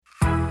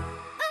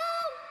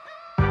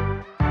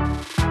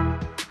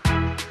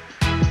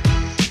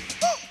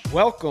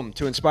Welcome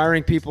to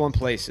Inspiring People and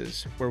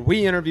Places, where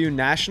we interview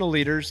national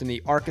leaders in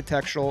the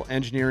architectural,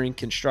 engineering,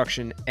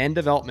 construction, and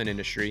development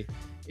industry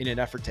in an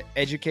effort to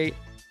educate,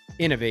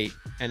 innovate,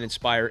 and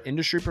inspire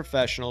industry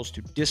professionals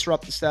to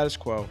disrupt the status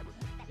quo,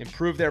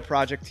 improve their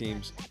project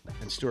teams,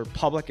 and steward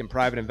public and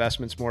private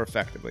investments more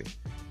effectively.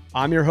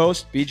 I'm your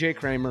host, BJ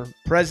Kramer,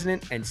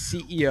 President and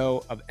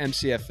CEO of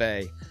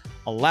MCFA.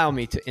 Allow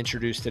me to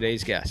introduce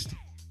today's guest.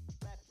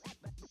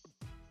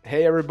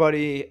 Hey,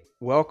 everybody.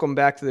 Welcome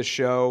back to the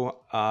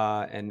show,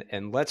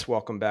 and let's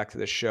welcome back to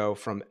the show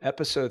from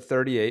episode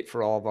 38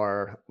 for all of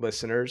our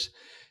listeners,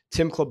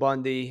 Tim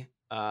Klabundi.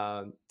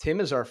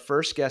 Tim is our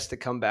first guest to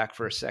come back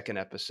for a second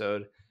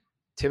episode.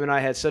 Tim and I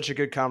had such a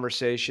good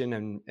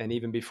conversation, and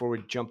even before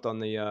we jumped on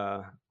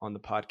the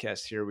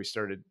podcast here, we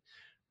started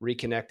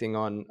reconnecting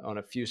on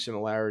a few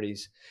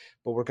similarities.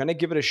 But we're going to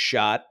give it a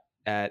shot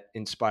at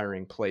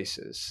Inspiring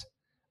Places.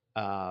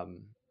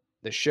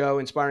 The show,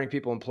 Inspiring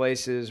People and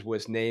Places,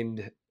 was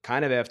named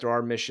kind of after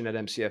our mission at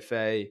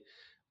MCFA.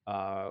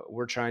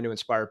 We're trying to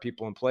inspire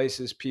people and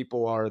places.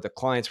 People are the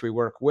clients we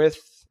work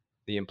with,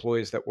 the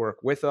employees that work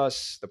with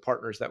us, the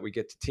partners that we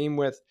get to team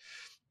with.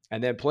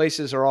 And then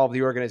places are all of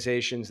the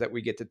organizations that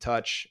we get to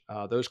touch,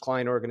 those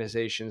client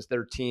organizations,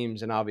 their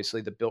teams, and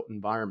obviously the built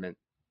environment.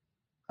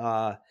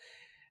 And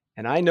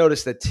I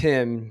noticed that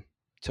Tim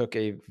took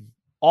a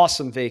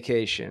awesome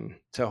vacation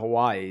to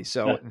Hawaii.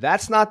 So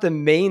that's not the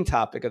main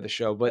topic of the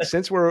show, but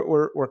since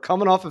we're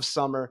coming off of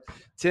summer,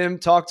 Tim,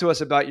 talk to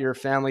us about your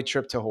family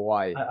trip to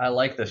Hawaii. I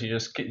like this. You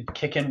just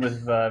kick in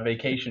with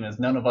vacation, as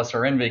none of us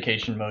are in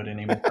vacation mode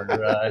anymore.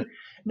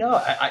 No,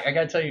 I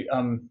got to tell you,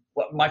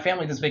 my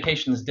family does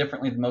vacations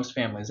differently than most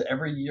families.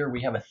 Every year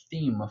we have a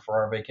theme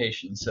for our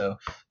vacation. So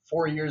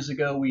 4 years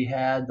ago, we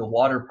had the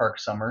water park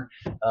summer.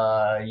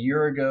 A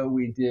year ago,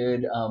 we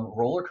did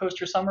roller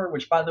coaster summer,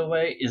 which, by the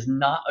way, is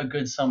not a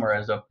good summer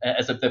as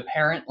the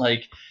parent.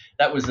 Like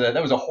that was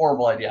a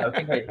horrible idea. I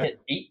think I hit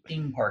 8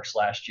 theme parks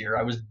last year.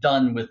 I was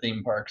done with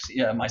theme parks.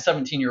 Yeah, my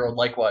 17-year-old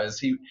likewise.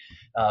 He,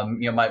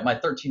 my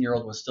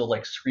 13-year-old was still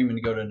like screaming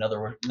to go to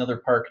another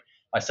park.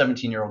 My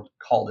 17-year-old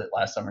called it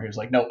last summer. He was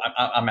like, "No,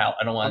 I'm out.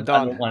 I don't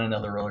want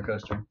another roller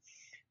coaster."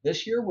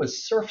 This year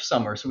was surf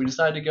summer, so we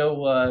decided to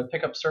go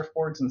pick up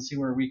surfboards and see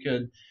where we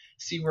could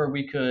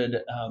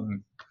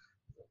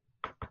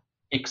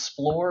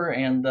explore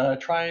and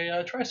try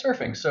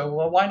surfing.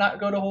 So why not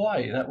go to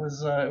Hawaii? It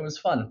was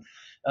fun.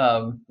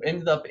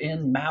 Ended up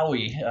in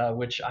Maui,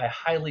 which I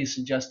highly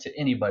suggest to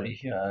anybody.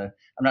 I'm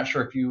not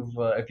sure if you've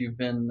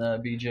been,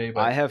 BJ,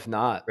 but I have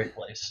not. Great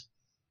place.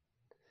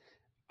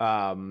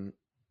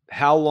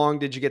 How long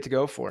did you get to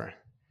go for?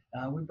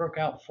 We broke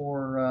out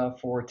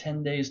for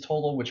 10 days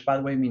total, which, by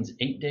the way, means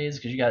 8 days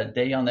because you got a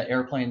day on the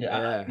airplane.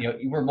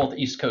 We're both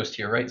East Coast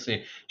here, right? So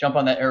you jump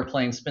on that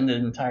airplane, spend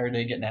an entire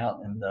day getting out,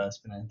 and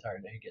spend an entire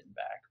day getting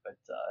back. But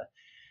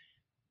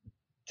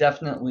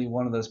definitely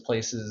one of those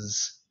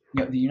places.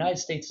 The United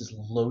States is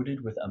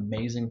loaded with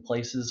amazing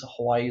places.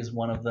 Hawaii is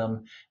one of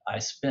them. I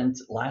spent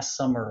last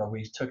summer,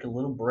 we took a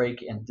little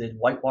break and did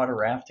whitewater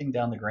rafting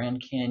down the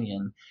Grand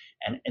Canyon.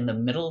 And in the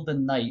middle of the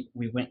night,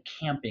 we went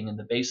camping in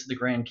the base of the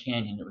Grand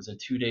Canyon. It was a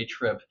 2-day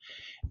trip.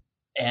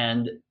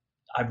 And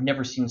I've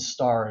never seen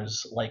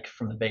stars like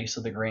from the base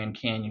of the Grand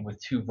Canyon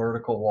with 2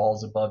 vertical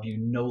walls above you,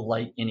 no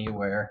light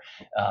anywhere.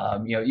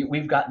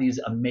 We've got these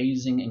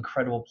amazing,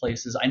 incredible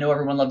places. I know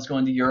everyone loves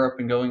going to Europe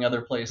and going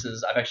other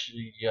places.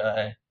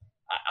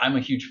 I'm a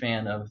huge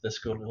fan of this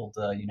good old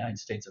United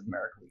States of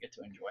America we get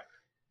to enjoy.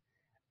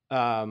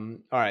 All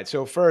right.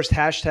 So first,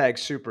 hashtag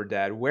Super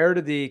Dad. Where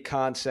did the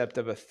concept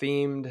of a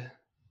themed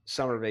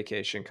summer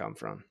vacation come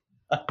from?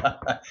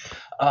 That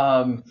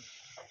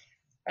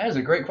is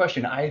a great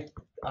question. I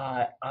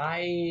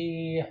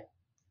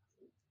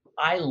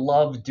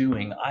love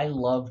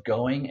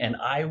going, and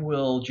I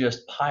will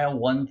just pile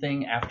one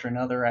thing after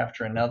another.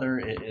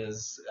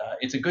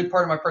 It's a good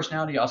part of my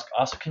personality.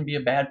 Also can be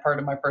a bad part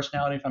of my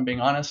personality, if I'm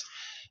being honest.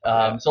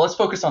 So let's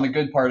focus on the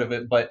good part of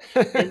it. But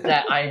in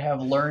that, I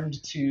have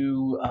learned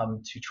to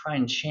try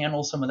and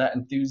channel some of that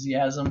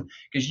enthusiasm,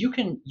 because you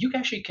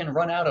actually can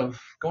run out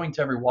of going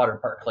to every water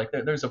park. Like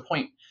there's a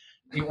point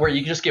where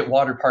you just get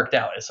water parked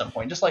out at some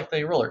point, just like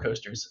the roller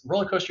coasters.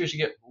 Roller coasters, you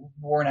get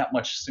worn out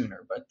much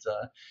sooner. But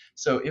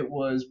so it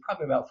was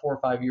probably about 4 or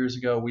 5 years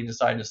ago we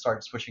decided to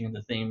start switching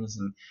into themes,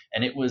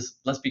 and it was,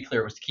 let's be clear,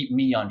 it was to keep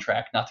me on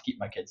track, not to keep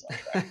my kids on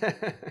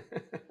track.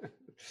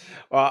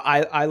 Well,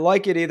 I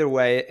like it either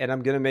way, and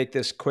I'm going to make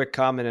this quick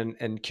comment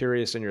and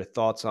curious on your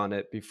thoughts on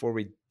it before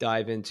we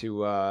dive into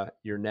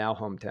your now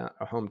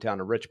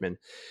hometown of Richmond.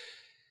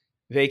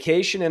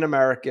 Vacation in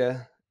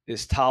America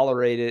is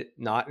tolerated,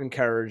 not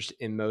encouraged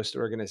in most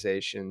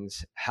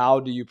organizations. How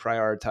do you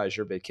prioritize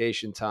your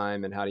vacation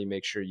time, and how do you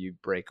make sure you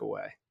break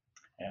away?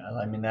 Yeah,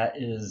 I mean, that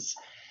is,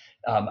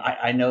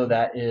 I know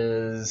that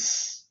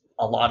is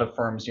a lot of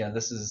firms.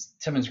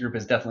 Timmons Group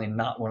is definitely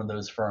not one of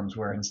those firms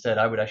where instead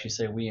I would actually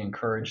say we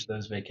encourage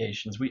those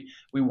vacations. We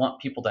want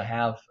people to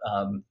have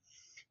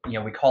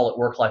we call it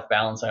work-life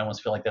balance. I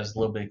almost feel like that's a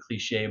little bit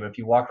cliche, but if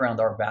you walk around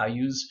our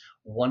values,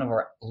 one of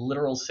our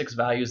literal 6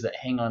 values that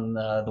hang on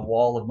the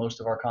wall of most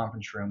of our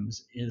conference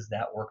rooms is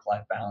that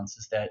work-life balance.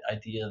 Is that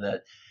idea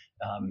that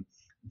um,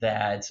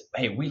 that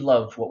hey, we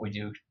love what we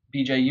do.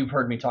 BJ, you've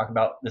heard me talk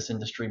about this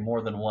industry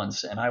more than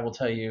once, and I will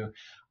tell you,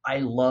 I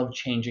love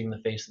changing the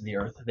face of the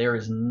earth. There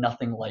is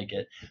nothing like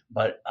it.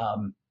 But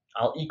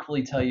I'll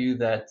equally tell you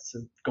that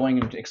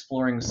going and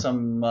exploring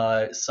some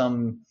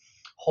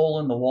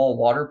hole in the wall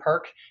water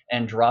park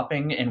and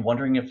dropping and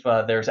wondering if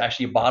there's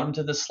actually a bottom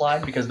to this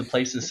slide because the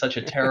place is such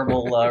a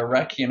terrible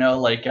wreck.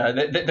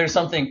 There's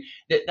something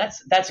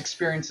that's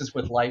experiences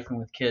with life and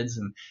with kids,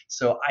 and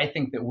so I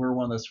think that we're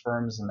one of those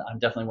firms, and I'm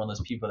definitely one of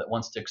those people that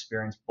wants to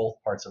experience both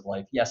parts of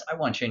life. Yes, I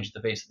want to change the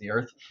face of the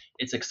earth.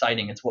 It's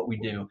exciting. It's what we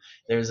do.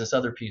 There's this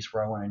other piece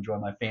where I want to enjoy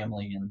my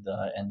family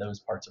and those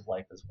parts of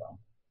life as well.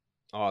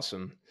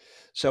 Awesome.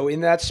 So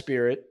in that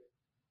spirit,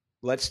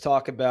 let's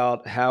talk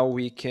about how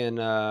we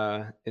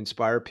can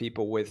inspire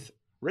people with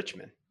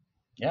Richmond.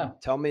 Yeah.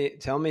 Tell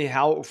me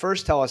how.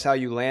 First, tell us how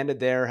you landed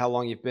there, how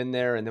long you've been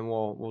there, and then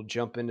we'll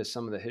jump into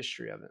some of the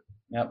history of it.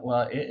 Yeah,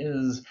 well, it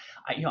is.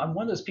 I'm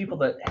one of those people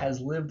that has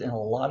lived in a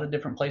lot of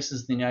different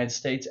places in the United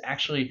States.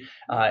 Actually,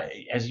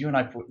 as you and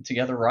I put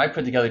together, or I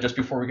put together just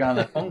before we got on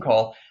the phone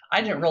call,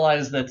 I didn't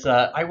realize that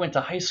I went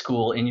to high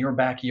school in your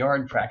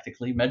backyard,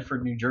 practically.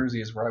 Medford, New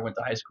Jersey, is where I went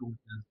to high school.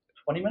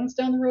 20 minutes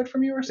down the road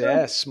from you or so.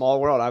 Yeah,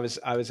 small world.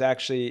 I was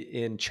actually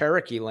in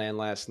Cherokee land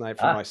last night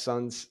for my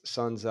son's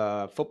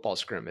football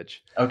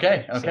scrimmage.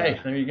 Okay, So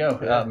there you go.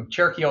 yeah,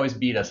 Cherokee always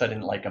beat us. I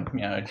didn't like them.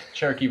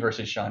 Cherokee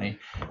versus Shawnee.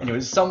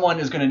 Anyways, someone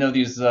is going to know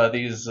these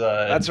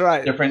that's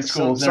right. different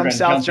schools. Some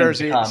South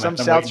Jersey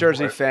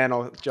For it. fan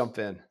will jump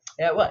in.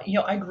 Yeah, well,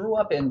 I grew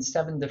up in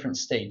 7 different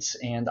states,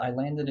 and I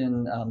landed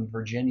in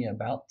Virginia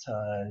about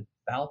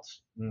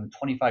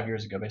 25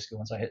 years ago, basically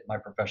once I hit my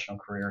professional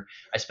career.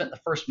 I spent the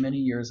first many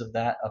years of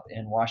that up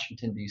in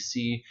Washington,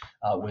 D.C.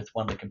 With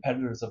one of the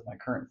competitors of my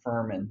current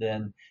firm, and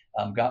then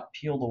got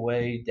peeled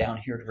away down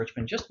here to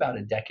Richmond just about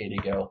a decade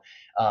ago.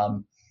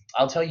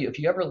 I'll tell you, if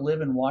you ever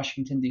live in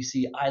Washington,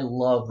 D.C., I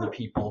love the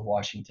people of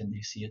Washington,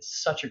 D.C.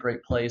 It's such a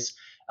great place.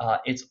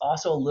 It's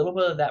also a little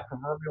bit of that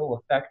proverbial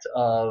effect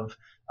of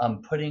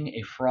putting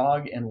a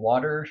frog in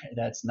water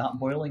that's not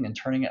boiling and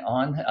turning it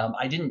on.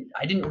 I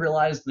didn't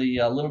realize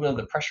the little bit of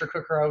the pressure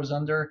cooker I was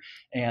under,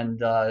 and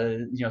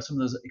some of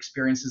those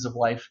experiences of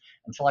life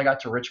until I got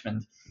to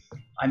Richmond.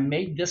 I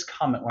made this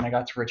comment when I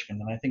got to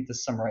Richmond, and I think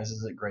this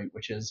summarizes it great,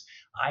 which is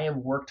I have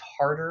worked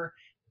harder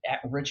at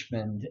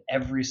Richmond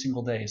every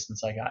single day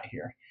since I got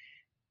here.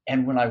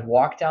 And when I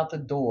walked out the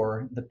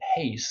door, the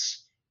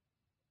pace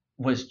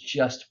was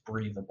just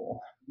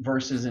breathable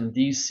versus in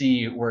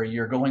DC where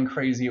you're going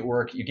crazy at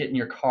work, you get in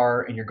your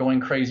car and you're going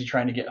crazy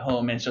trying to get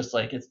home, and it's just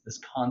like it's this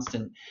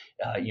constant,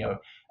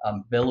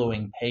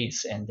 billowing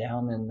pace. And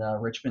down in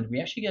Richmond, we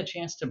actually get a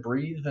chance to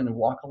breathe and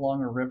walk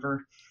along a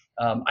river.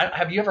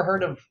 Have you ever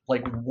heard of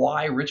like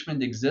why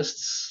Richmond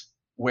exists?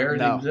 Where it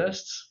No,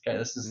 exists? Okay,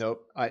 this is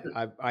nope.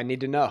 I need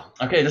to know.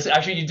 Okay, this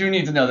actually you do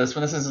need to know this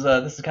one. This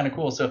is kind of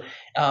cool. So,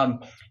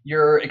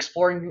 you're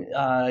exploring,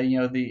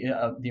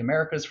 the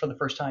Americas for the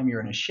first time.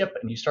 You're in a ship,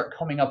 and you start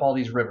coming up all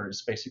these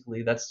rivers.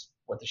 Basically, that's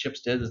what the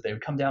ships did: is they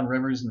would come down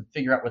rivers and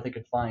figure out what they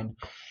could find.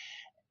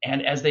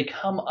 And as they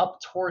come up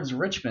towards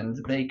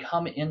Richmond, they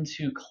come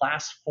into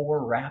class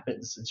 4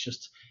 rapids.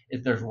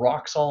 There's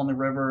rocks all in the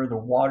river, the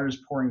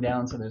water's pouring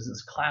down, so there's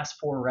this class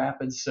 4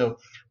 rapids. So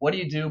what do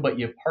you do? But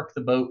you park the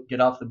boat, get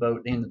off the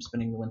boat, they end up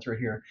spending the winter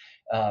here.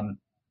 Um,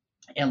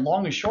 and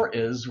long and short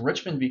is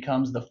Richmond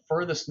becomes the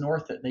furthest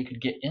north that they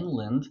could get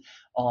inland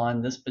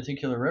on this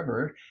particular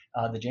river,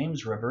 the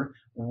James River,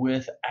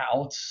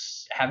 without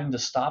having to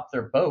stop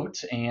their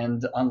boat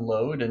and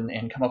unload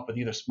and come up with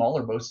either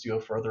smaller boats to go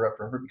further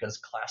upriver because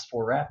class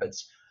 4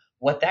 rapids.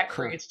 What that Huh.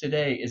 creates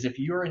today is if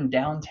you're in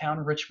downtown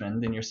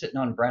Richmond and you're sitting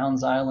on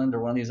Browns Island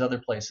or one of these other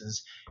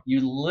places,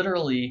 you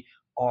literally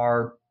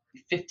are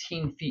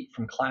 15 feet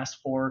from class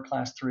 4,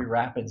 class 3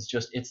 rapids.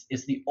 Just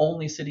it's the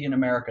only city in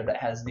America that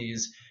has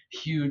these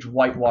huge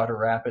whitewater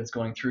rapids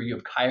going through. You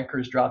have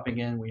kayakers dropping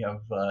in. We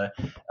have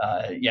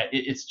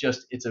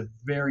it's a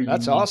very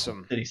That's unique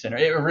awesome. city center.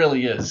 It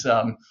really is.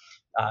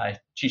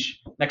 Geez,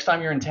 next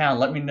time you're in town,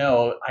 let me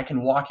know. I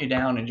can walk you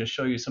down and just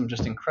show you some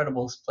just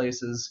incredible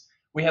places.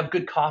 We have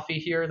good coffee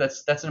here.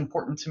 That's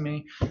important to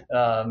me.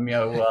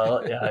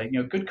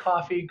 Good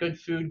coffee, good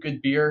food,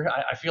 good beer.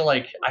 I feel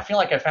like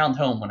I found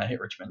home when I hit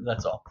Richmond.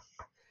 That's all.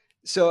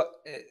 So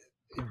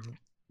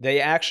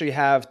they actually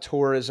have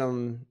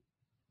tourism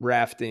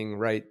rafting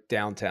right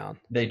downtown.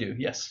 They do,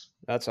 yes.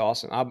 That's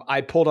awesome.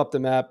 I pulled up the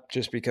map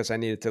just because I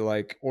needed to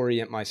like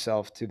orient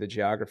myself to the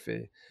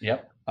geography.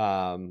 Yep.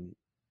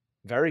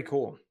 Very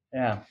cool.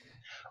 Yeah.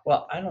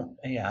 Well, I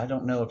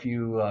don't know if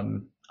you.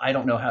 I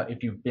don't know how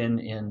if you've been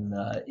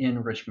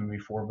in Richmond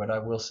before, but I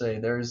will say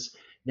there's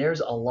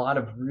a lot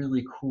of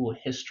really cool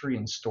history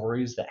and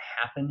stories that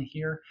happen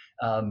here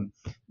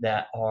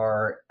that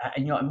are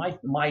and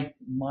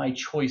my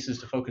choice is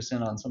to focus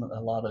in on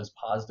a lot of those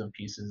positive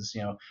pieces.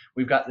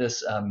 We've got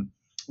this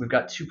we've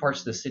got two parts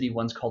of the city.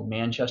 One's called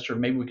Manchester.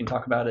 Maybe we can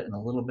talk about it in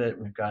a little bit.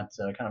 We've got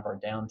kind of our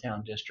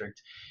downtown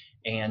district,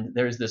 and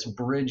there's this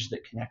bridge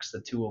that connects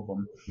the two of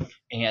them.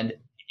 And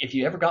if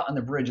you ever got on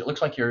the bridge, it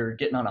looks like you're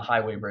getting on a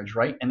highway bridge,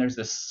 right? And there's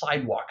this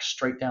sidewalk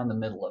straight down the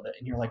middle of it,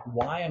 and you're like,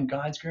 why on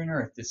God's green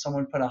earth did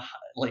someone put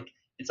like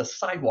it's a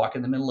sidewalk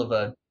in the middle of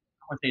a,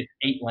 I would say it's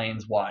 8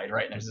 lanes wide,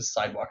 right? And there's this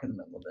sidewalk in the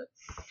middle of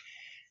it.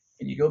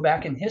 And you go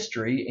back in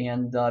history,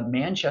 and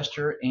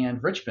Manchester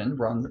and Richmond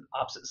were on the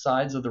opposite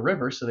sides of the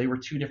river, so they were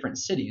two different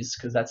cities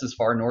because that's as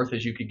far north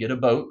as you could get a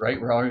boat, right?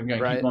 We're all going to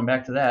keep Right. going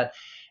back to that.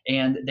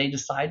 And they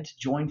decided to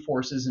join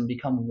forces and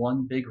become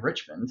one big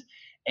Richmond.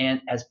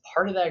 And as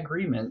part of that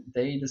agreement,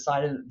 they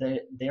decided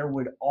that there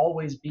would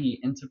always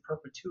be, into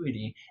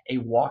perpetuity, a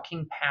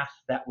walking path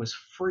that was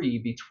free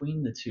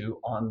between the two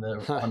on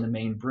the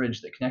main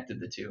bridge that connected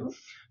the two.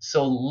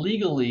 So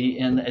legally,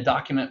 in a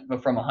document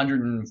from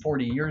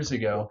 140 years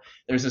ago,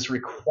 there's this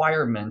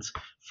requirement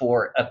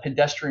for a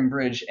pedestrian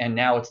bridge, and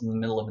now it's in the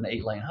middle of an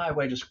 8-lane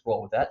highway. Just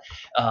roll with that.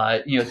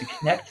 To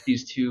connect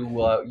these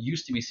two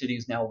used to be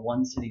cities, now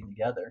one city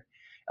together.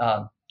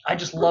 I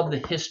just love the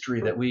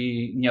history that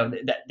we,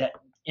 that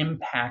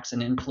impacts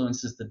and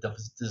influences the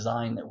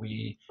design that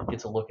we get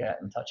to look at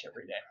and touch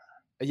every day.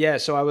 Yeah,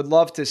 so I would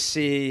love to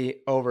see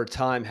over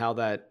time how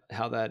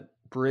that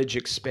bridge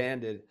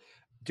expanded.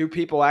 Do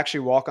people actually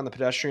walk on the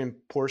pedestrian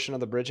portion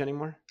of the bridge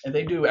anymore? And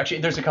they do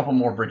actually. There's a couple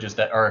more bridges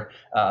that are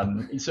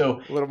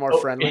so A little more oh,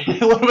 friendly.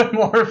 a little bit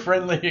more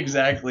friendly.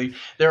 Exactly.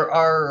 There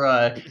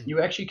are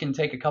you actually can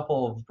take a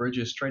couple of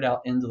bridges straight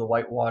out into the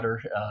Whitewater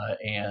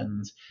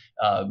and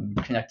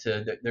connect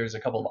to. There's a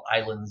couple of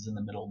islands in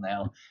the middle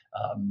now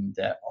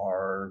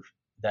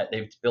that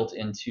they've built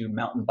into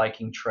mountain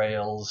biking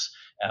trails.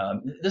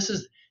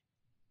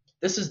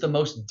 This is the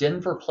most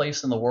Denver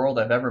place in the world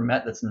I've ever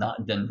met that's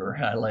not Denver.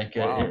 I like it.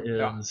 Wow. It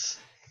Yeah. is,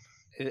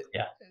 It,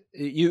 yeah.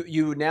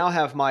 you now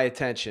have my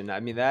attention. I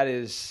mean,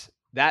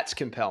 that's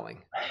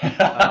compelling.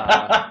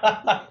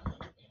 Uh,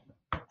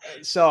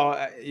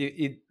 so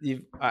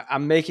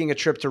I'm making a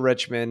trip to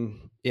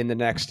Richmond in the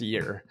next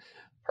year.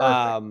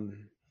 Perfect.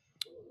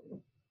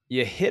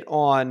 You hit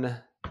on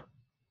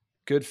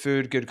good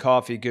food, good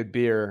coffee, good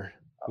beer.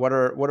 What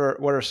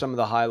are some of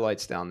the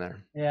highlights down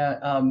there? Yeah.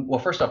 Well,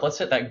 first off, let's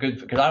hit that good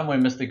because I don't want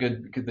to miss the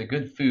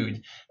good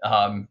food.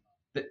 Um,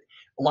 a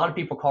lot of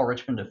people call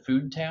Richmond a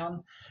food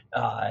town,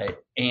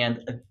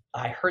 and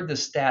I heard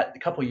this stat a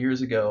couple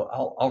years ago.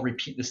 I'll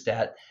repeat the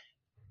stat.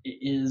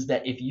 Is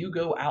that if you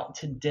go out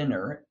to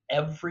dinner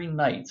every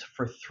night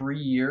for 3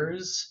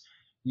 years,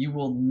 you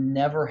will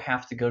never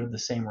have to go to the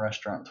same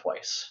restaurant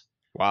twice.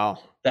 Wow.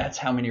 That's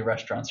how many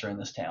restaurants are in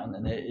this town,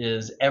 and it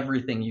is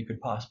everything you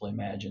could possibly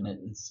imagine. It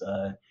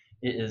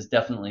is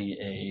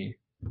definitely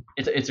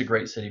it's a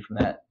great city from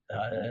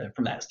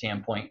that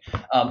standpoint.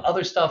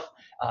 Other stuff.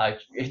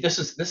 This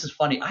is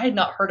funny. I had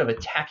not heard of a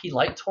tacky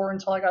light tour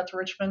until I got to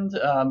Richmond.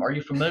 Are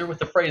you familiar with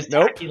the phrase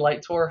Nope. tacky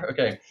light tour?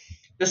 Okay,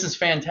 this is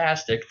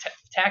fantastic.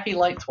 Tacky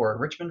light tour,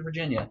 Richmond,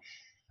 Virginia.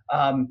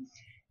 Um,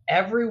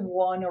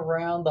 Everyone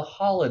around the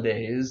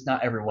holidays,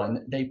 not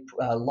everyone, they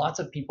lots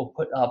of people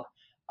put up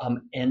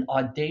an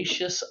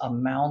audacious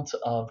amount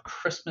of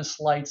Christmas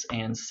lights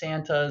and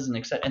Santas and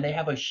etc. And they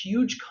have a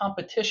huge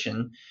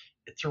competition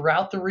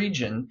throughout the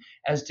region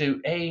as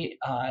to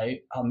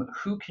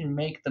who can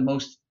make the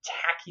most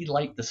tacky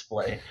light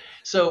display.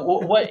 So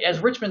what as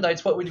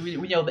Richmondites, what we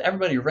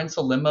everybody rents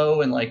a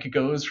limo and like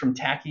goes from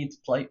tacky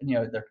light,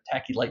 their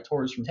tacky light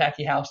tours from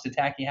tacky house to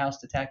tacky house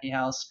to tacky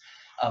house.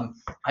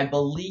 I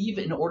believe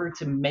in order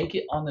to make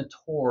it on the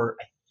tour,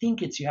 I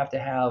think you have to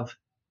have,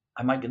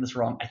 I might get this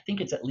wrong. I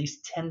think it's at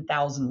least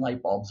 10,000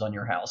 light bulbs on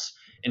your house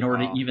in order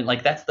to Wow. even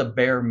like that's the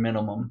bare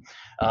minimum.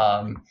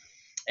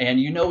 And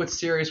it's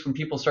serious when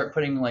people start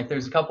putting like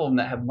there's a couple of them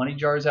that have money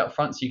jars out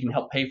front so you can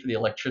help pay for the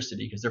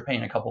electricity because they're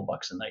paying a couple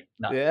bucks a night,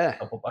 not Yeah. a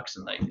couple bucks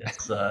a night.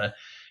 It's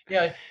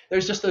yeah,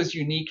 there's just those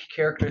unique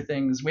character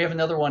things. We have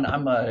another one.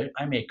 I'm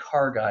a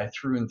car guy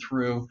through and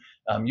through.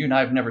 You and I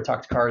have never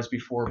talked cars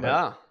before, but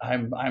Yeah.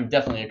 I'm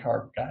definitely a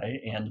car guy,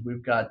 and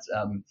we've got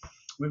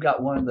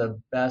one of the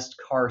best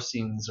car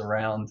scenes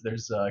around.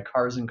 There's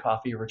Cars and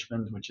Coffee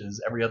Richmond, which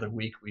is every other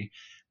week.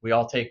 We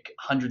all take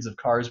hundreds of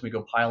cars. We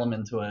go pile them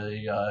into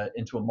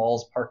a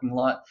mall's parking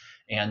lot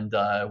and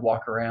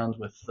walk around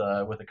with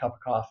a cup of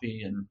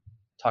coffee and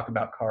talk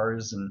about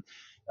cars and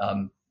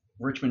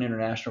Richmond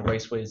International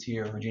Raceway is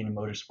here, Virginia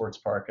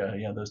Motorsports Park,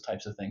 those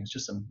types of things.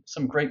 Just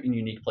some great and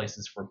unique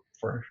places for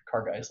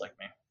car guys like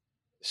me.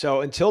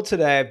 So until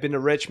today, I've been to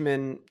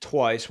Richmond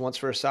twice. Once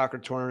for a soccer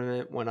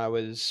tournament when I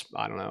was,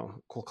 I don't know,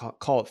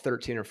 call it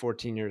 13 or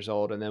 14 years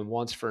old, and then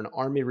once for an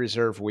Army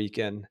Reserve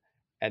weekend.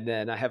 And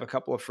then I have a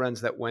couple of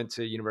friends that went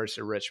to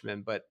University of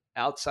Richmond. But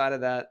outside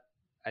of that,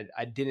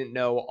 I didn't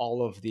know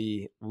all of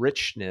the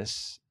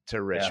richness to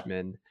Yeah.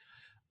 Richmond.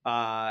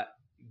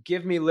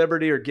 Give me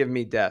liberty or give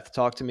me death.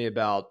 Talk to me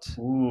about.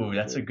 Ooh,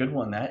 that's a good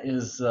one. That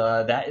is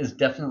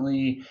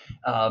definitely,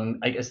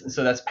 I guess.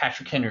 So that's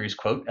Patrick Henry's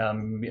quote.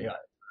 Yeah,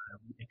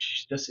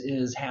 this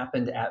is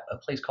happened at a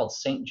place called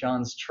St.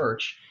 John's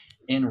Church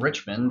in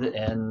Richmond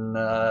in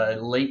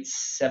late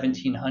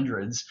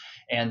 1700s,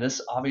 and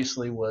this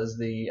obviously was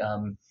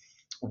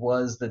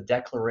the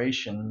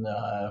declaration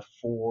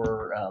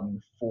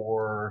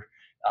for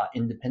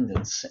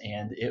independence,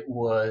 and it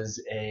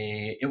was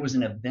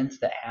an event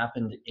that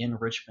happened in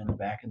Richmond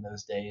back in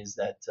those days.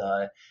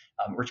 That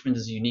Richmond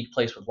is a unique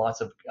place with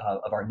lots of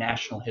our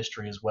national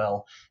history as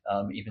well,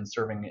 even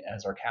serving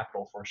as our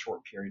capital for a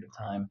short period of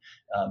time.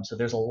 So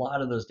there's a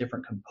lot of those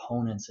different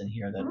components in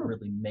here that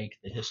really make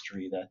the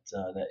history that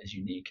is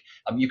unique.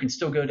 You can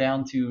still go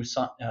down to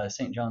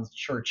St. John's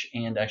Church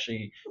and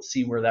actually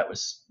see where that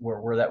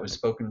was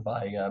spoken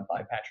by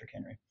Patrick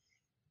Henry.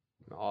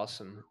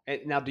 Awesome.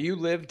 Now, do you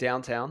live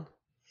downtown?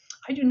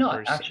 I do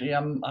not actually.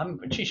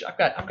 Geez, I've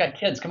got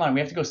kids. Come on,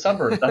 we have to go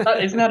suburbs. I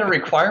thought, isn't that a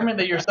requirement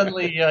that you're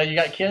suddenly you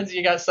got kids,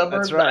 you got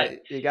suburbs? That's right.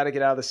 You got to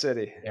get out of the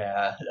city.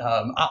 Yeah.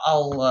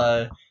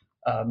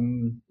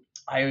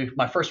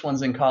 My first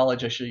one's in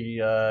college. Actually,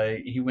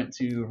 he went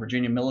to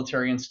Virginia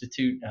Military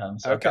Institute.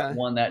 So I've got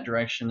one that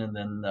direction, and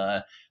then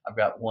I've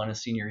got one a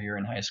senior year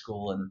in high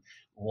school, and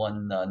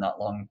one not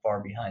long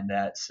far behind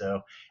that.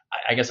 So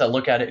I guess I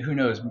look at it. Who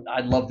knows?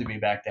 I'd love to be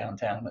back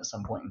downtown at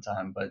some point in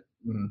time, but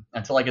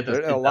until I get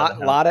those. A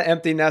lot of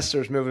empty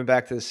nesters moving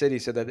back to the city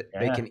so that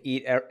they can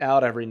eat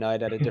out every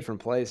night at a different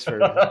place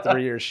for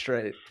 3 years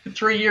straight.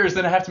 3 years,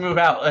 then I have to move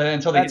out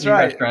until they get new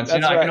restaurants. I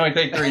can only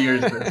take 3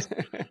 years of this.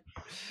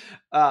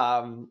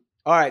 All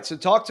right. So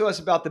talk to us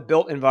about the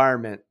built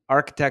environment,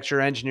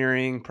 architecture,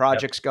 engineering,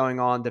 projects going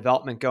on,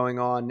 development going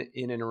on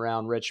in and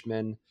around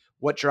Richmond.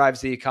 What drives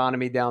the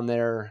economy down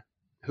there?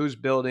 Who's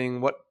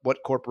building? What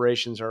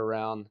corporations are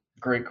around?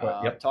 Great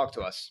question. Yep. Talk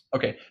to us.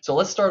 Okay, so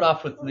let's start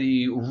off with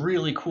the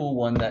really cool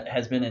one that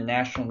has been in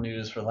national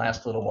news for the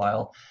last little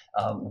while,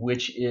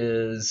 which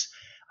is,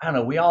 I don't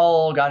know, we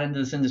all got into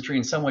this industry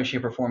in some way,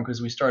 shape, or form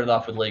because we started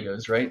off with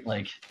Legos, right?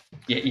 Like,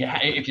 yeah,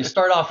 if you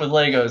start off with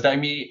Legos, I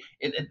mean,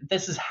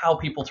 this is how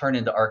people turn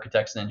into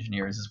architects and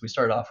engineers. Is we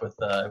start off with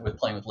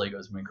playing with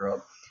Legos when we grow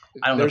up.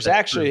 There's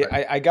actually,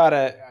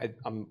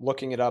 I'm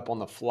looking it up on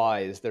the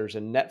fly. There's a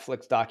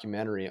Netflix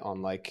documentary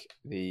on like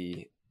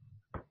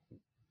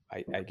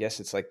I guess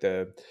it's like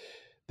the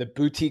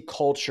boutique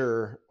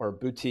culture or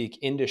boutique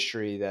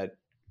industry that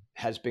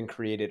has been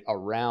created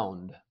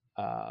around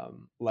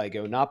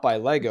Lego, not by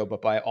Lego,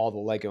 but by all the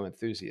Lego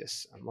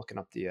enthusiasts. I'm looking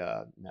up the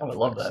Netflix I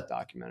love that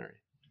documentary.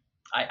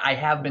 I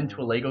have been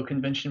to a Lego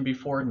convention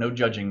before. No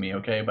judging me,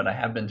 okay? But I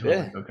have been to a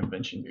Lego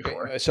convention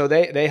before. So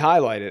they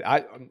highlight it.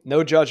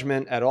 No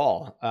judgment at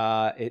all.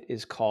 It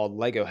is called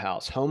Lego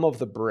House, Home of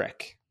the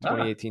Brick,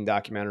 2018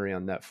 documentary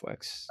on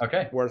Netflix.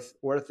 Okay.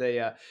 Worth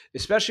a,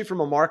 especially from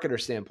a marketer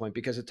standpoint,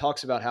 because it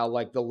talks about how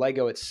like the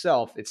Lego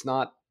itself, it's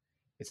not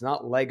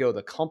Lego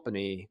the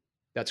company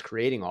that's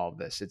creating all of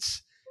this.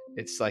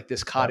 It's like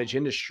this cottage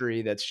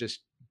industry that's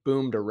just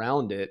boomed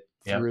around it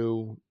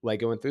through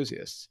Lego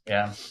enthusiasts.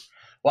 Yeah.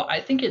 Well,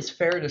 I think it's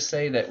fair to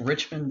say that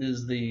Richmond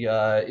is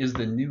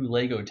the new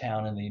Lego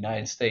town in the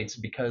United States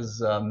because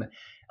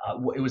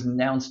it was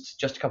announced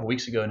just a couple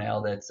weeks ago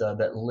now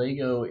that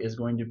Lego is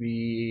going to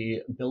be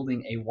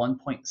building a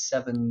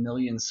 1.7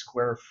 million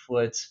square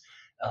foot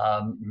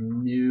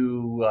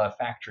new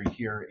factory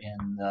here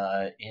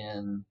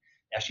in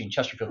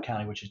Chesterfield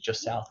County, which is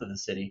just south of the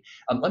city.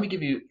 Let me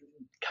give you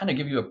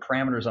a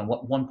parameters on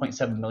what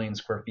 1.7 million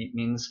square feet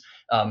means.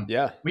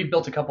 We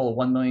built a couple of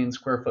 1 million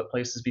square foot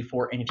places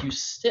before, and if you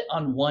sit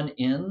on one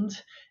end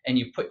and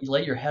you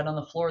lay your head on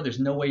the floor, there's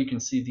no way you can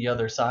see the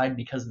other side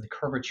because of the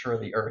curvature of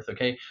the earth.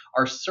 Okay,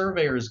 our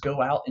surveyors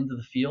go out into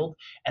the field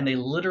and they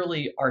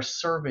literally are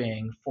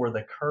surveying for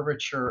the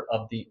curvature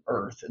of the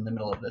earth in the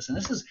middle of this. And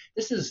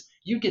this is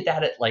you get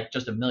that at like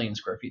just 1 million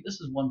square feet.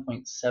 This is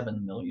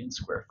 1.7 million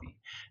square feet.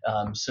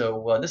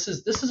 So this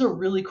is a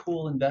really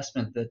cool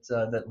investment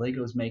that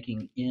Lego's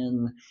making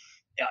in.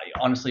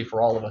 Honestly,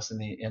 for all of us in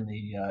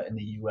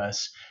the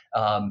U.S.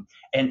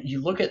 And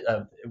you look at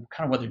kind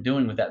of what they're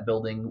doing with that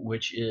building,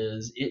 which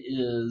is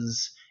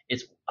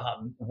it's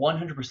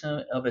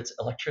 100% of its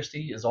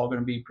electricity is all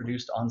going to be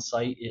produced on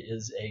site. It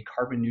is a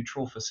carbon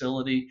neutral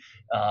facility.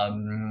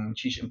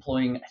 She's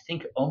employing, I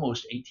think,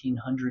 almost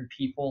 1,800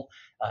 people.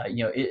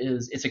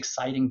 It's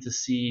exciting to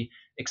see.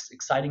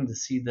 Exciting to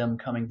see them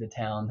coming to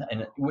town,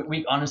 and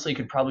we honestly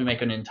could probably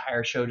make an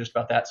entire show just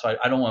about that. So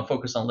I don't want to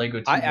focus on Lego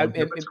too much. I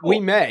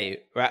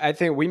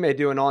think we may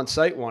do an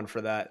on-site one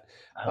for that.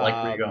 I like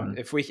where you're going.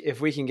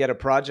 If we can get a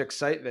project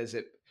site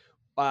visit.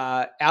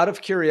 Out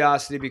of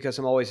curiosity, because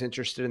I'm always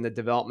interested in the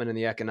development and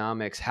the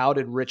economics, how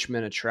did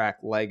Richmond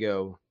attract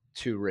Lego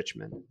to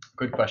Richmond?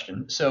 Good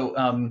question. So,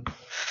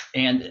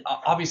 and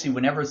obviously,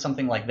 whenever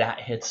something like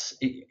that hits,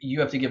 you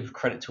have to give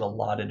credit to a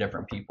lot of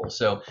different people.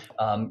 So,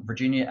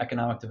 Virginia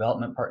Economic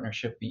Development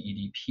Partnership,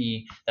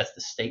 VEDP, that's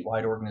the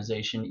statewide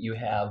organization. You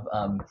have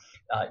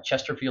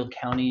Chesterfield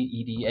County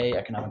EDA,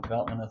 Economic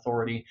Development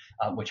Authority,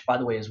 which, by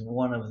the way, is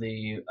one of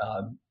the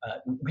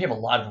we have a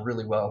lot of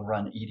really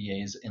well-run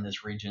EDAs in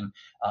this region.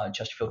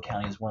 Chesterfield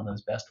County is one of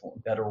those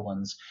better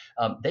ones.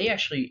 They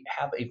actually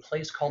have a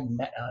place called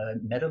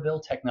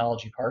Meadowville Technology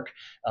Technology Park.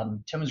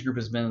 Timmons Group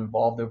has been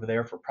involved over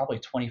there for probably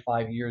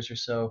 25 years or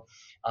so,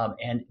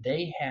 and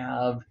they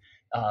have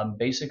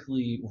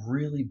basically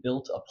really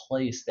built a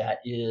place that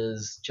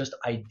is just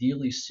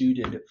ideally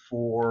suited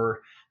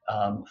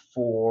um,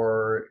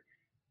 for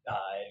uh,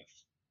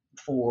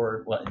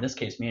 well, in this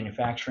case,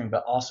 manufacturing,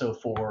 but also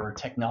for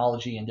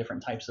technology and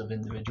different types of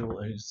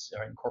individuals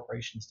or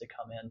corporations to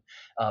come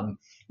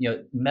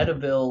in.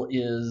 Meadowville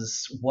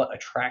is what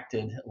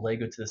attracted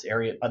Lego to this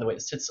area. By the way,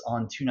 it sits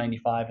on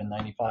 295 and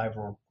 95.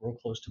 We're real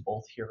close to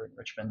both here in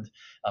Richmond.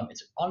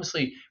 It's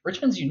honestly,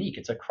 Richmond's unique.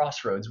 It's a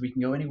crossroads. We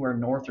can go anywhere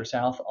north or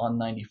south on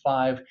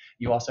 95.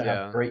 You also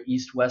have great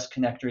east-west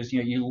connectors.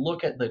 You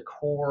look at the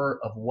core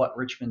of what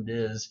Richmond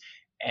is,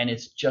 and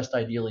it's just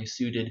ideally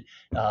suited.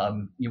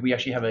 We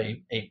actually have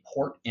a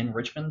port in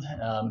Richmond.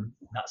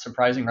 Not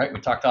surprising, right?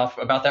 We talked off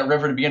about that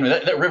river to begin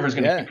with. That river is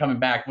going to keep coming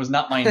back. Was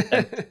not my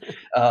intent.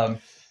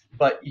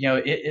 But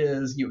it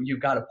is. You've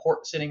got a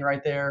port sitting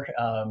right there.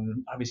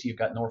 Obviously, you've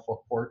got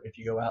Norfolk Port if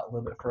you go out a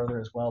little bit further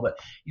as well. But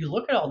you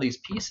look at all these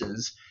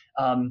pieces,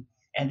 and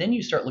then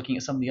you start looking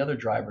at some of the other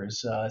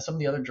drivers. Some of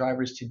the other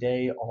drivers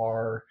today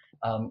are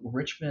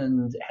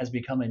Richmond has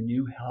become a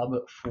new hub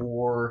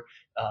for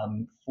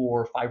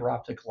fiber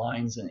optic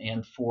lines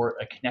and for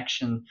a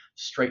connection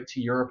straight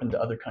to Europe and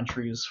to other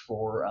countries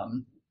for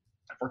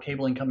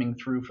cabling coming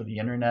through for the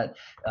internet.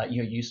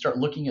 You start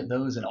looking at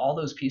those, and all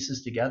those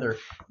pieces together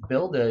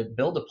build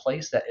a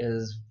place that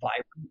is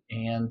vibrant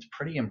and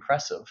pretty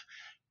impressive.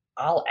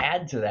 I'll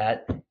add to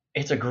that.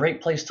 It's a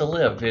great place to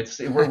live. We've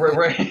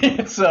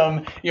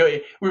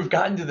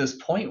gotten to this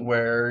point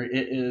where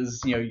it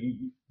is,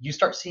 you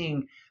start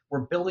seeing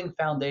we're building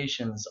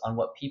foundations on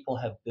what people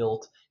have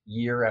built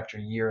year after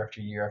year after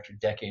year after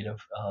decade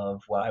of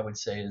what I would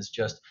say is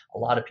just a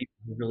lot of people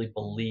who really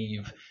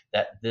believe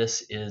that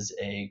this is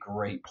a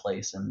great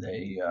place and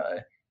a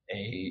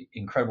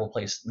incredible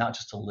place, not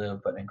just to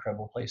live, but an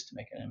incredible place to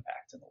make an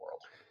impact in the world.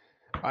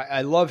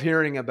 I love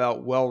hearing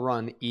about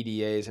well-run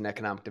EDAs and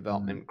economic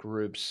development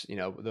groups.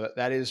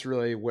 That is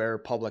really where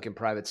public and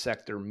private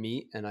sector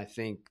meet. And I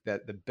think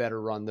that the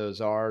better run those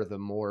are, the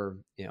more,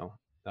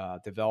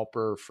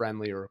 developer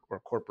friendly or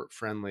corporate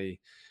friendly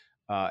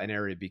an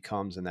area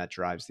becomes, and that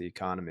drives the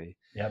economy.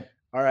 Yep.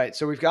 All right.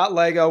 So we've got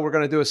Lego. We're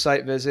going to do a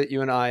site visit,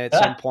 you and I, at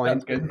some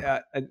point.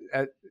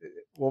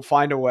 We'll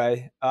find a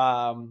way.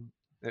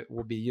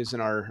 We'll be using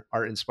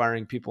our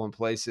Inspiring People in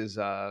Places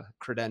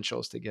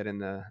credentials to get in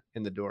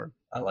the door.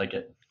 I like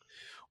it.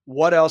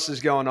 What else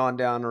is going on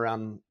down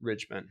around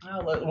Richmond?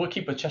 We'll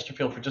keep with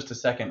Chesterfield for just a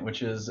second,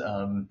 which is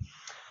you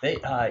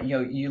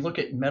look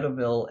at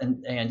Meadowville,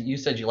 and you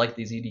said you like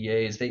these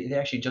EDAs. They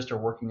actually just are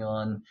working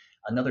on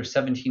another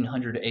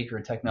 1,700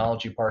 acre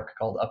technology park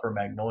called Upper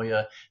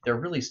Magnolia. They're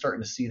really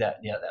starting to see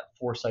that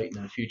foresight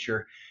into the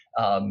future.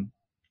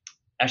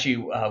 Actually,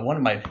 one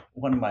of my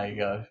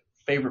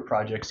favorite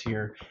projects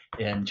here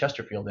in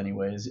Chesterfield,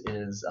 anyways,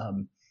 is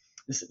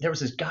there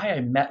was this guy I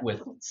met with.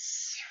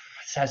 This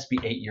has to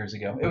be 8 years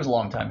ago. It was a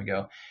long time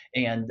ago,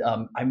 and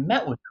I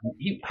met with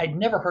him. I'd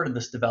never heard of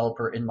this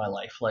developer in my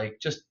life. I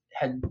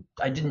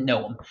didn't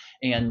know him,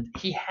 and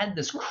he had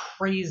this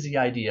crazy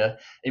idea.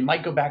 It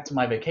might go back to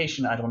my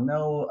vacation, I don't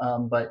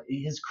know, but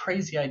his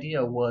crazy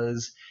idea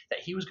was that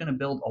he was going to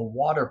build a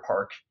water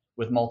park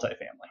with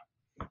multifamily.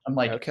 I'm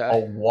like, okay. A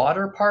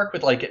water park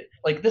with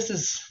this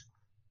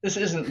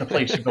isn't the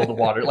place you build a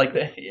water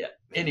yeah.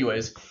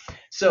 Anyways,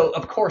 so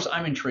of course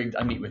I'm intrigued.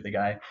 I meet with the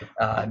guy.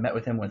 I met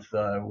with him with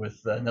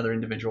another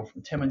individual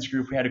from Timmons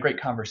Group. We had a great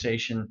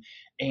conversation,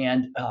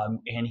 and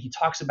he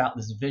talks about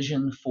this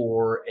vision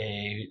for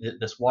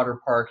this water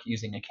park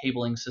using a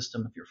cabling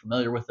system. If you're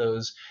familiar with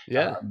those,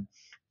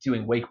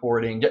 doing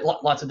wakeboarding,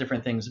 lots of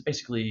different things,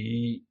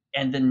 basically.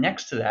 And then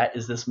next to that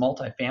is this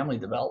multifamily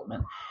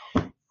development.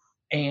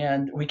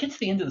 And we get to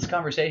the end of this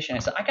conversation. I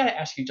said, I got to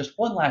ask you just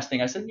one last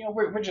thing. I said,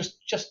 we're just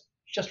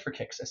for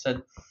kicks. I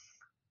said,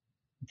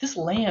 this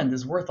land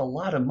is worth a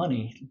lot of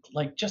money,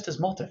 just as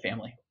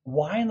multifamily.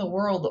 Why in the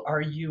world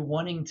are you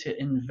wanting to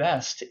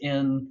invest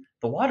in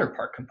the water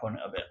park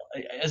component of it?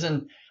 As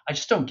in, I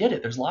just don't get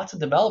it. There's lots of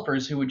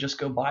developers who would just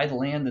go buy the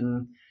land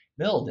and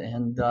build.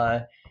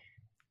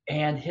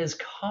 And his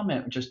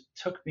comment just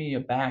took me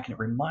aback, and it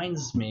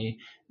reminds me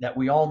that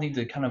we all need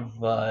to kind of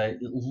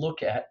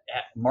look at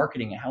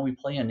marketing and how we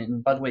plan.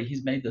 And by the way,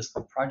 he's made this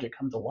project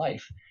come to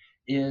life.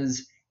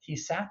 He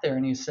sat there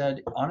and he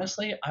said,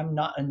 honestly, I'm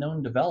not a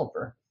known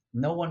developer.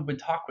 No one would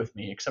talk with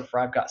me except for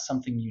I've got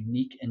something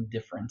unique and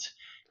different.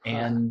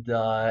 And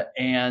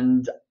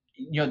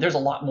there's a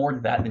lot more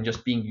to that than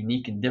just being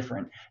unique and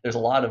different. There's a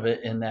lot of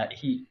it in that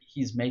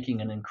he's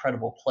making an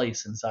incredible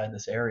place inside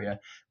this area.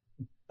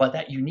 But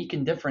that unique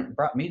and different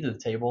brought me to the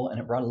table, and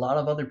it brought a lot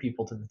of other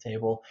people to the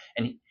table.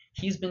 And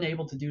he's been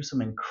able to do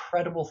some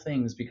incredible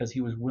things because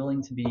he was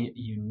willing to be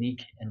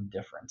unique and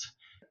different.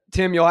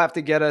 Tim, you'll have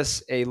to get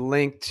us a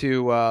link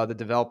to the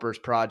developers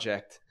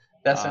project.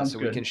 That sounds so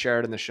good. We can share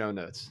it in the show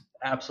notes.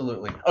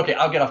 Absolutely. Okay,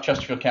 I'll get off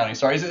Chesterfield County.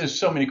 Sorry, there's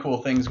so many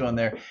cool things going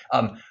there.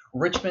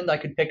 Richmond, I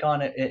could pick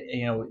on it.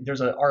 There's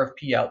an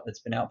RFP out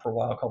that's been out for a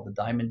while called the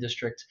Diamond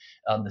District.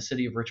 The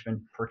city of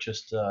Richmond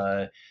purchased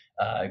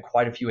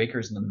quite a few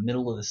acres in the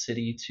middle of the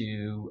city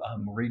to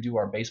redo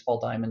our baseball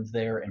diamonds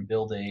there and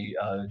build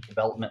a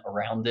development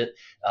around it.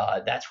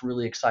 That's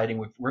really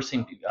exciting. We're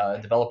seeing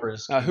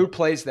developers. Who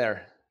plays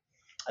there?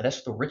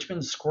 That's the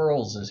Richmond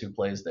Squirrels is who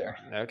plays there.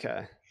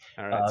 Okay.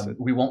 All right.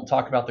 We won't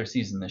talk about their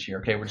season this year.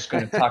 Okay, we're just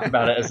going to talk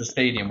about it as a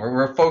stadium.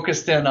 We're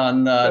focused in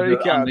on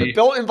the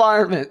built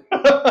environment.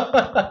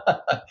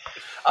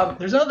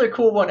 There's another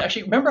cool one.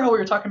 Actually, remember how we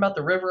were talking about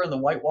the river and the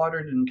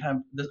whitewatered and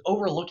kind of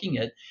overlooking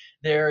it?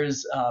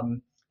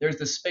 There's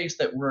this space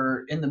that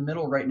we're in the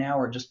middle right now,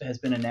 or just has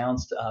been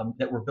announced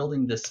that we're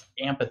building this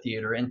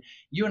amphitheater. And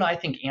you and I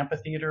think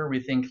amphitheater, we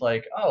think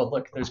like, oh,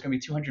 look, there's going to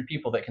be 200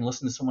 people that can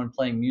listen to someone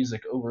playing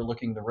music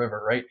overlooking the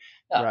river, right?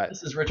 No, right.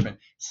 This is Richmond.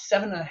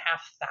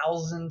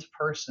 7,500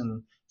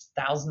 person,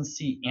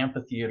 1,000-seat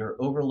amphitheater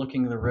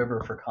overlooking the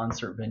river for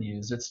concert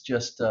venues. It's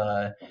just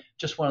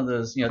one of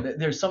those.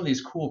 There's some of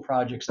these cool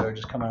projects that are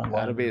just coming online.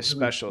 That'll be a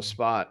special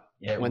spot.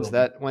 Yeah. When's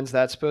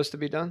that supposed to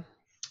be done?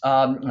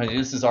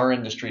 This is our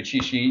industry,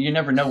 Chishi. You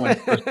never know when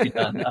it's supposed to be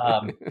done.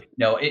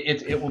 No,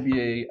 it will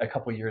be a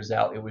couple years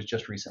out. It was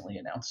just recently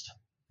announced.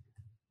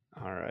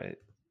 All right.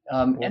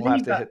 We'll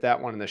have to hit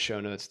that one in the show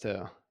notes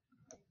too.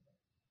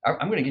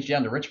 I'm going to get you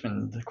down to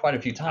Richmond quite a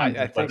few times.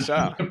 I think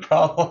so. No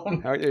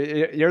problem.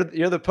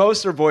 You're the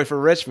poster boy for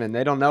Richmond.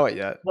 They don't know it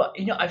yet. Well,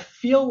 I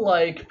feel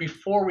like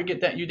before we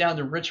get you down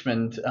to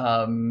Richmond,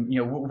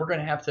 we're going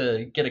to have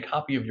to get a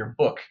copy of your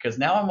book, because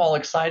now I'm all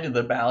excited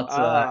about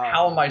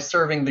how am I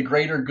serving the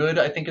greater good,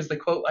 I think is the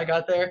quote I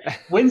got there.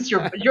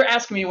 You're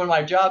asking me when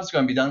my job's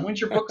going to be done.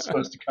 When's your book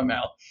supposed to come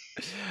out?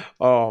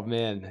 Oh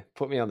man,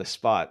 put me on the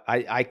spot.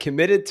 I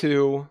committed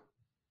to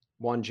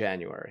 1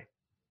 January.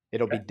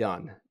 It'll be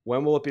done.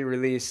 When will it be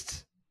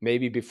released?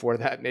 Maybe before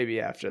that,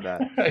 maybe after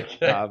that. Okay.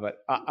 But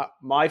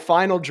my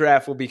final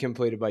draft will be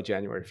completed by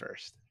January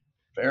 1st.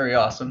 Very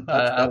awesome.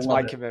 That's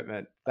my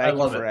commitment. Thank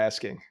you for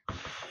asking.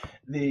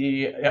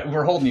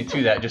 We're holding you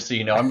to that, just so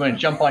you know. I'm going to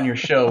jump on your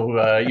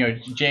show,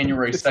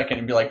 January 2nd,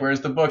 and be like,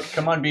 "Where's the book?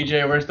 Come on,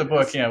 BJ, where's the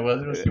book?" Yeah,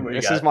 we'll see what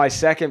you got. This is my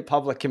second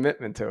public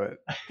commitment to it.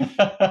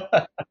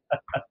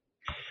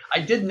 I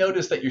did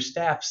notice that your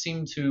staff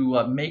seemed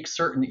to make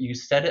certain that you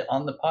said it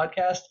on the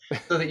podcast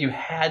so that you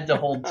had to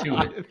hold to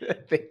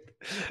it.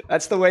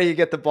 That's the way you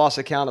get the boss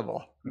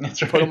accountable.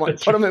 That's right.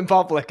 Put them in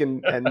public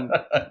and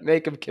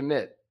make them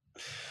commit.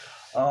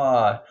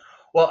 I'll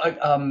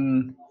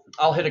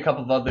hit a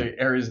couple of other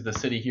areas of the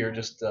city here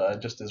just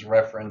as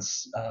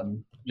reference,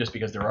 just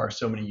because there are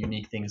so many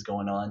unique things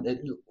going on.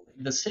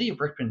 The city of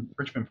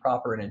Richmond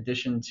proper, in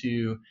addition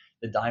to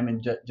the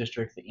Diamond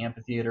District, the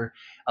amphitheater,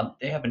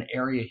 they have an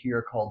area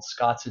here called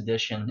Scott's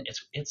Addition.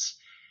 It's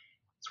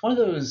one of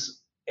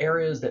those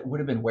areas that would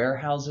have been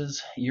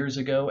warehouses years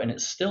ago, and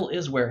it still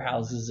is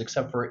warehouses,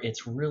 except for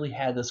it's really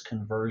had this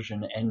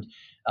conversion, and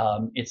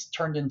it's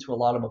turned into a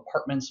lot of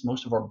apartments.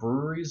 Most of our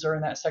breweries are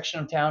in that section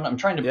of town. I'm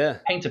trying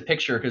to paint a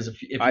picture, because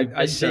if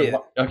I see it.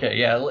 Okay,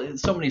 yeah,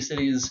 so many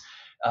cities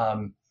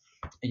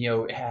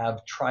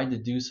have tried to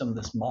do some of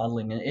this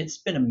modeling, and it's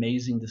been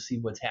amazing to see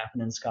what's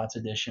happened in Scott's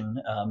Addition.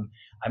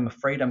 I'm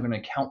afraid I'm going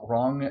to count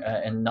wrong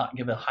and not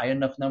give a high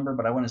enough number,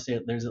 but I want to say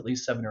there's at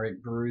least 7 or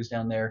 8 breweries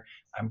down there.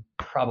 I'm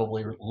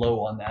probably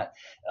low on that.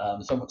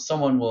 So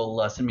someone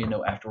will send me a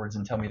note afterwards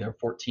and tell me there are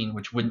 14,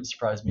 which wouldn't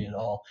surprise me at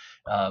all.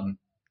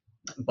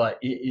 But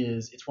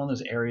it's one of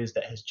those areas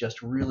that has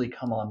just really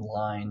come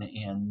online,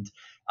 and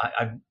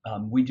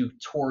we do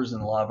tours in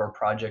a lot of our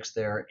projects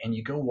there, and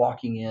you go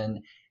walking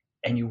in,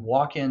 and you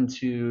walk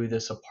into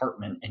this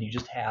apartment, and you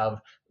just have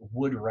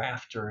wood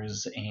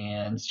rafters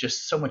and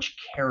just so much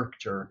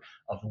character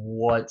of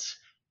what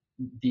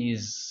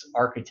these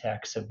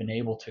architects have been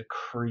able to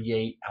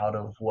create out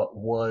of what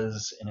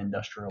was an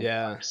industrial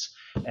place.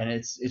 And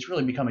it's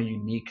really become a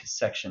unique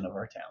section of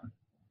our town.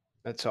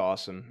 That's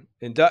awesome.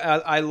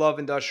 I love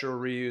industrial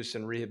reuse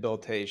and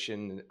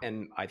rehabilitation,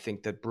 and I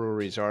think that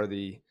breweries are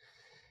the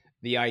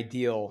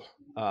ideal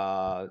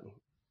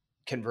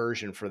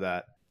conversion for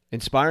that.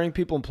 Inspiring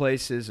People and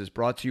Places is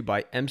brought to you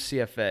by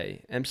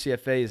MCFA.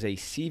 MCFA is a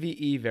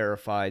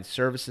CVE-verified,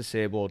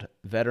 service-disabled,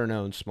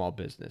 veteran-owned small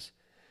business.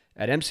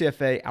 At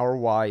MCFA, our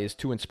why is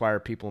to inspire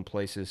people and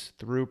places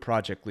through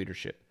project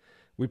leadership.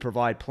 We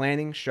provide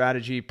planning,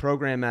 strategy,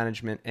 program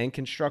management, and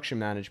construction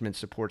management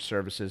support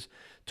services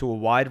to a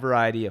wide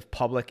variety of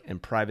public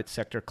and private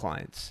sector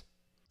clients.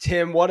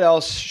 Tim, what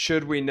else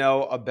should we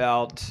know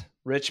about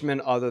Richmond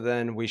other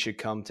than we should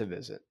come to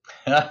visit?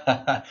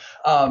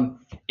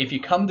 If you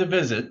come to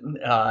visit,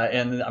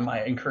 and I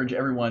might encourage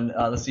everyone,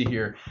 let's see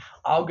here,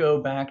 I'll go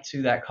back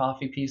to that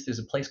coffee piece. There's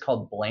a place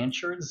called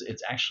Blanchard's.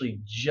 It's actually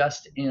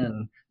just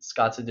in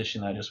Scott's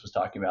Addition I just was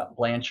talking about.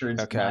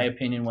 Blanchard's, in my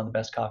opinion, one of the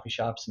best coffee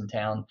shops in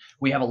town.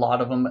 We have a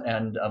lot of them,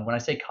 and when I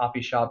say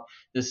coffee shop,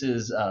 this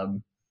is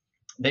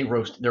They're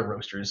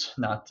roasters,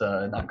 not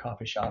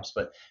coffee shops,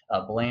 but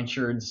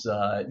Blanchard's.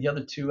 The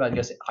other two, I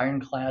guess,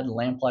 Ironclad,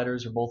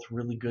 Lamplighters are both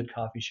really good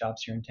coffee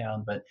shops here in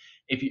town. But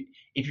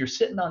if you're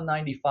sitting on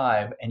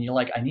 95 and you're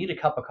like, I need a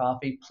cup of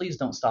coffee, please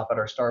don't stop at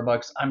our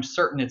Starbucks. I'm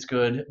certain it's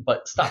good,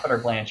 but stop at our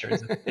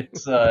Blanchard's.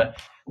 It's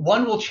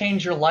one will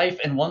change your life,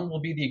 and one will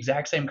be the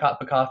exact same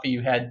cup of coffee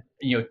you had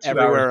 2 hours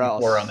Everywhere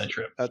before else. on the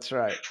trip. That's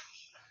right.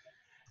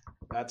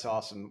 That's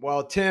awesome.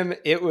 Well, Tim,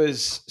 it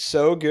was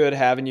so good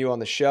having you on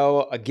the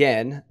show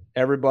again.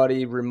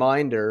 Everybody,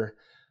 reminder,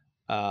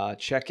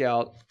 check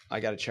out. I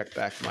got to check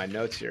back my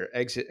notes here.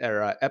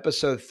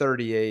 Episode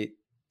 38.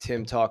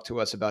 Tim talked to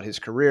us about his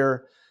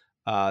career.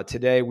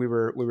 Today we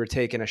were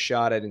taking a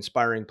shot at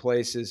inspiring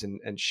places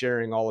and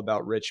sharing all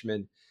about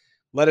Richmond.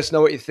 Let us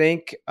know what you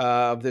think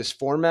of this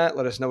format.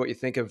 Let us know what you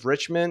think of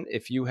Richmond.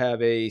 If you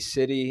have a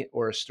city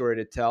or a story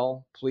to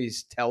tell,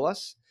 please tell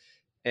us.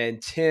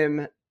 And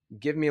Tim,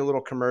 give me a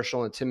little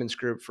commercial in Timmons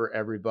Group for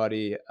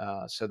everybody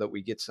so that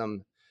we get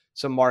some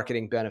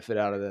marketing benefit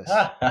out of this.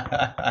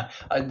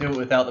 I'd do it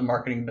without the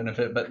marketing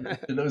benefit,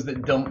 but for those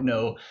that don't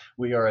know,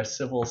 we are a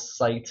civil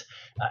site.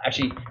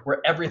 Actually,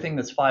 we're everything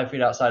that's 5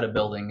 feet outside a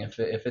building. If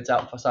it's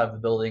outside of the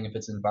building, if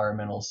it's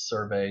environmental,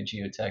 survey,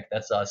 geotech,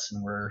 that's us,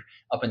 and we're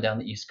up and down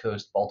the East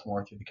Coast,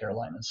 Baltimore through the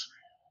Carolinas.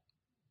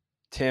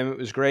 Tim, it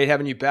was great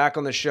having you back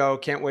on the show.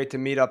 Can't wait to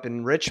meet up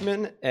in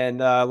Richmond, and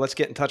let's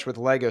get in touch with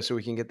Lego so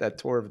we can get that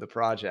tour of the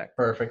project.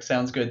 Perfect.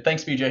 Sounds good.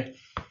 Thanks, BJ.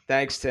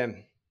 Thanks,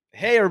 Tim.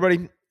 Hey,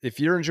 everybody. If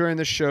you're enjoying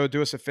this show,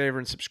 do us a favor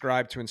and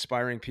subscribe to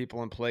Inspiring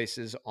People and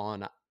Places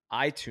on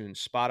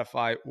iTunes,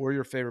 Spotify, or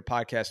your favorite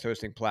podcast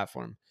hosting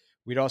platform.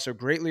 We'd also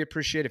greatly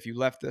appreciate if you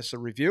left us a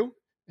review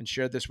and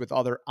shared this with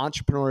other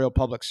entrepreneurial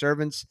public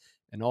servants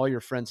and all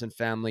your friends and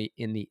family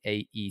in the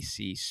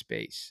AEC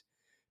space.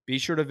 Be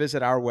sure to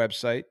visit our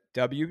website,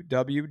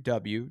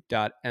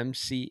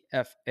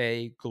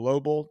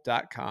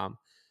 www.mcfaglobal.com.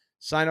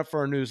 Sign up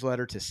for our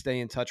newsletter to stay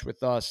in touch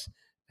with us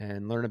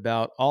and learn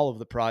about all of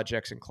the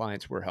projects and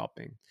clients we're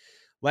helping.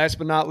 Last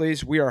but not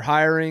least, we are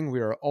hiring. We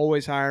are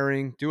always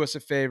hiring. Do us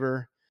a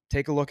favor.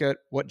 Take a look at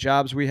what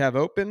jobs we have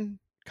open.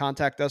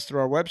 Contact us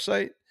through our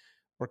website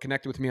or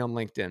connect with me on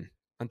LinkedIn.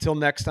 Until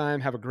next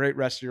time, have a great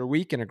rest of your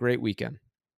week and a great weekend.